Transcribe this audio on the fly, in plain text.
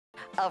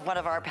of one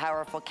of our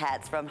powerful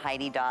cats from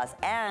Heidi Daus,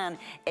 and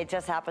it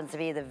just happens to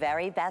be the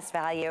very best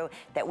value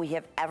that we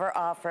have ever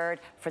offered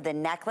for the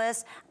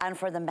necklace and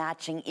for the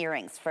matching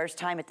earrings. First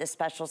time at this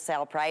special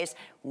sale price.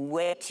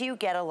 Wait till you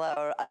get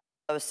a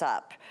close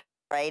up,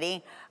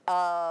 righty?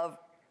 Oh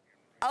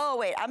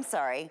wait, I'm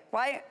sorry.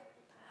 Why?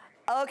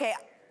 Okay,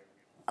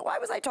 why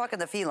was I talking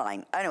the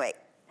feline? Anyway.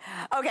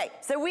 Okay,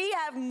 so we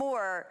have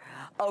more.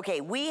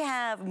 Okay, we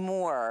have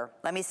more.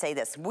 Let me say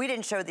this. We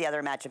didn't show the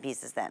other matching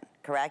pieces then,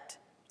 correct?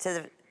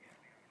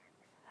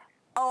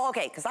 Oh,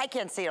 okay, because I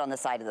can't see it on the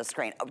side of the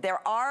screen.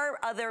 There are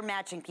other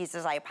matching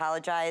pieces, I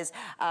apologize,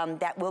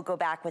 that will go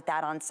back with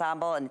that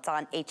ensemble, and it's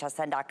on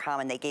hsn.com,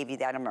 and they gave you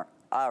that number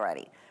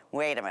already.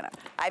 Wait a minute.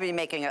 I've been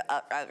making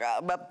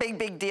a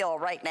big deal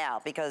right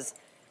now, because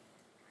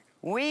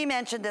we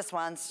mentioned this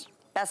once,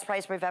 best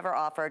price we've ever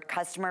offered,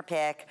 customer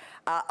pick,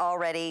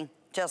 already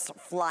just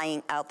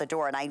flying out the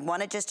door. And I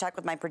want to just check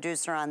with my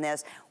producer on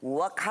this.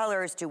 What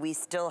colors do we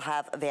still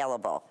have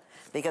available?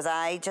 Because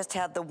I just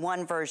have the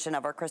one version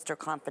of our Crystal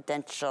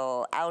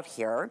Confidential out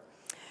here.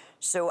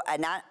 So,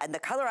 and the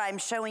color I'm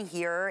showing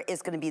here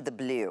is going to be the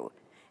blue.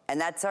 And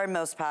that's our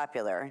most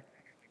popular.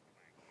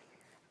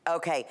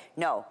 Okay,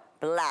 no,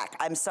 black.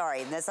 I'm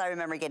sorry, and this I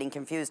remember getting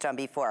confused on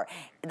before.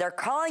 They're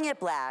calling it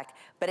black,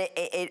 but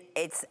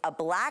it's a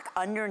black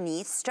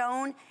underneath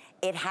stone.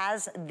 It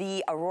has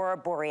the Aurora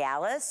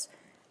Borealis,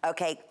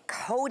 okay,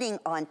 coating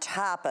on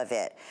top of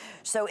it.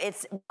 So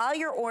it's, while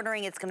you're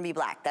ordering, it's gonna be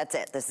black. That's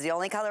it. This is the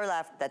only color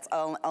left. That's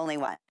only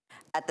one.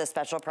 At the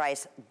special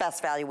price,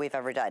 best value we've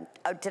ever done.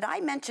 Oh, did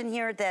I mention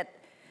here that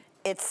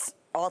it's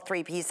all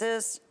three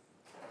pieces?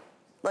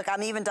 Look,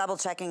 I'm even double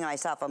checking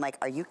myself. I'm like,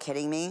 are you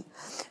kidding me?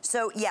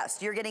 So yes,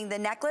 you're getting the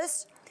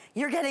necklace,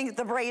 you're getting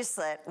the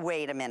bracelet.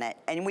 Wait a minute.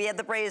 And we have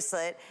the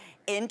bracelet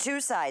in two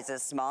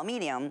sizes, small,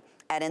 medium,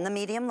 and in the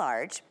medium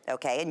large,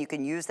 okay? And you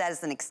can use that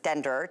as an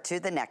extender to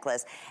the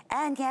necklace.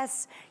 And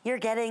yes, you're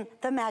getting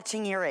the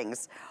matching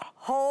earrings.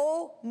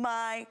 Oh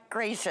my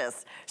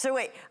gracious. So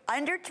wait,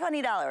 under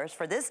 $20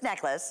 for this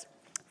necklace,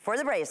 for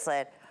the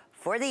bracelet,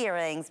 for the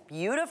earrings,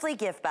 beautifully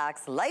gift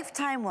box,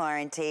 lifetime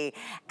warranty,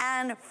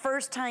 and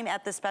first time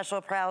at the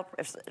special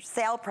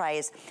sale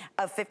price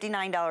of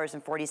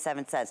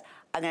 $59.47.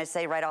 I'm gonna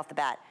say right off the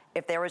bat,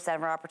 if there was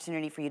ever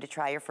opportunity for you to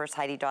try your first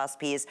Heidi Daus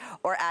piece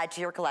or add to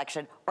your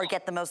collection or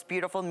get the most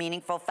beautiful,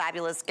 meaningful,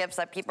 fabulous gifts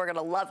that people are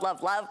gonna love,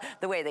 love, love,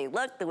 the way they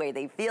look, the way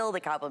they feel, the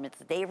compliments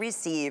that they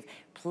receive,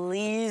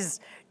 please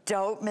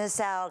don't miss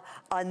out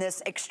on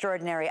this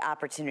extraordinary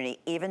opportunity,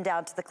 even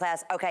down to the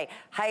class. Okay,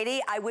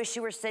 Heidi, I wish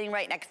you were sitting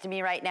right next to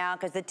me right now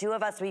because the two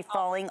of us would be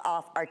falling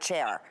off our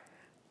chair.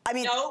 I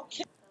mean, no,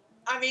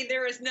 I mean,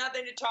 there is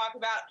nothing to talk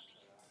about.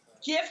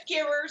 Gift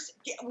givers,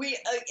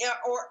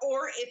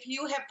 or if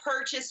you have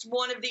purchased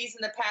one of these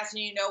in the past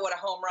and you know what a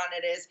home run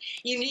it is,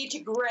 you need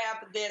to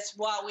grab this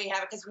while we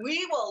have it, because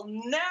we will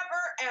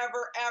never,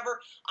 ever,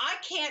 I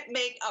can't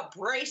make a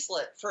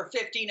bracelet for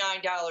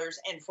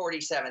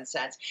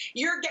 $59.47.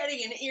 You're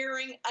getting an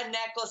earring, a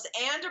necklace,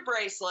 and a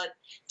bracelet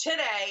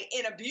today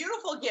in a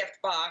beautiful gift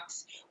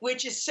box,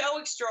 which is so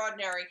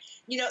extraordinary.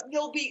 You know,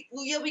 you'll be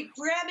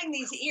grabbing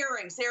these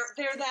earrings.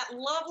 They're that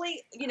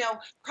lovely, you know,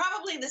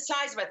 probably the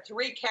size of a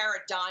 3-carat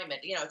diamond.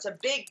 You know, it's a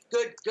big,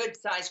 good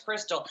size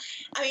crystal.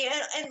 I mean,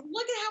 and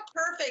look at how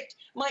perfect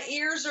my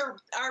ears are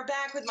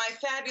back with my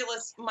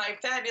fabulous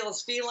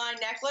feline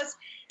necklace.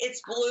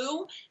 It's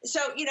blue.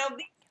 So, you know,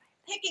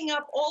 picking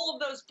up all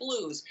of those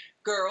blues.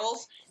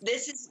 Girls,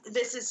 this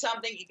is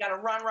something you got to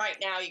run right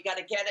now. You got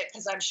to get it,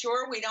 because I'm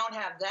sure we don't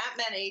have that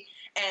many,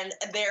 and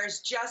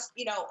there's just,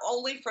 you know,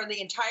 only for the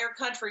entire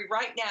country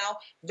right now.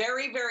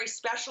 Very, very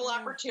special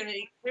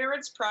opportunity,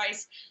 clearance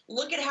price.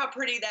 Look at how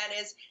pretty that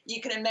is.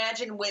 You can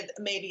imagine with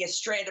maybe a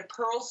strand of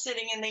pearls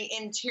sitting in the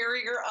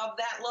interior of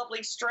that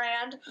lovely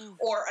strand,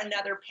 or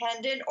another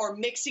pendant, or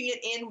mixing it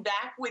in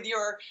back with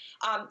your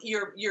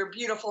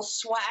beautiful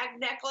swag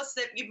necklace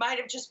that you might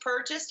have just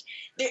purchased.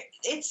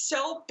 It's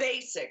so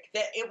basic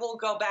that it will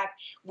go back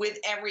with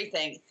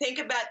everything. Think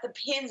about the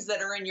pins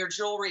that are in your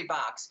jewelry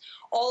box,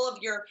 all of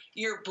your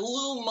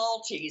blue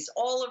multis,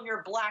 all of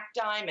your black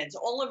diamonds,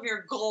 all of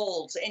your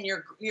golds, and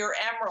your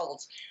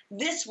emeralds.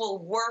 This will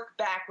work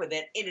back with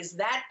it. It is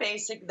that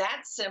basic,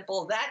 that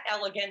simple, that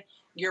elegant.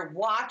 Your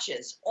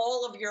watches,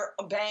 all of your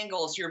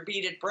bangles, your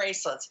beaded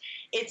bracelets.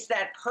 It's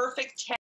that perfect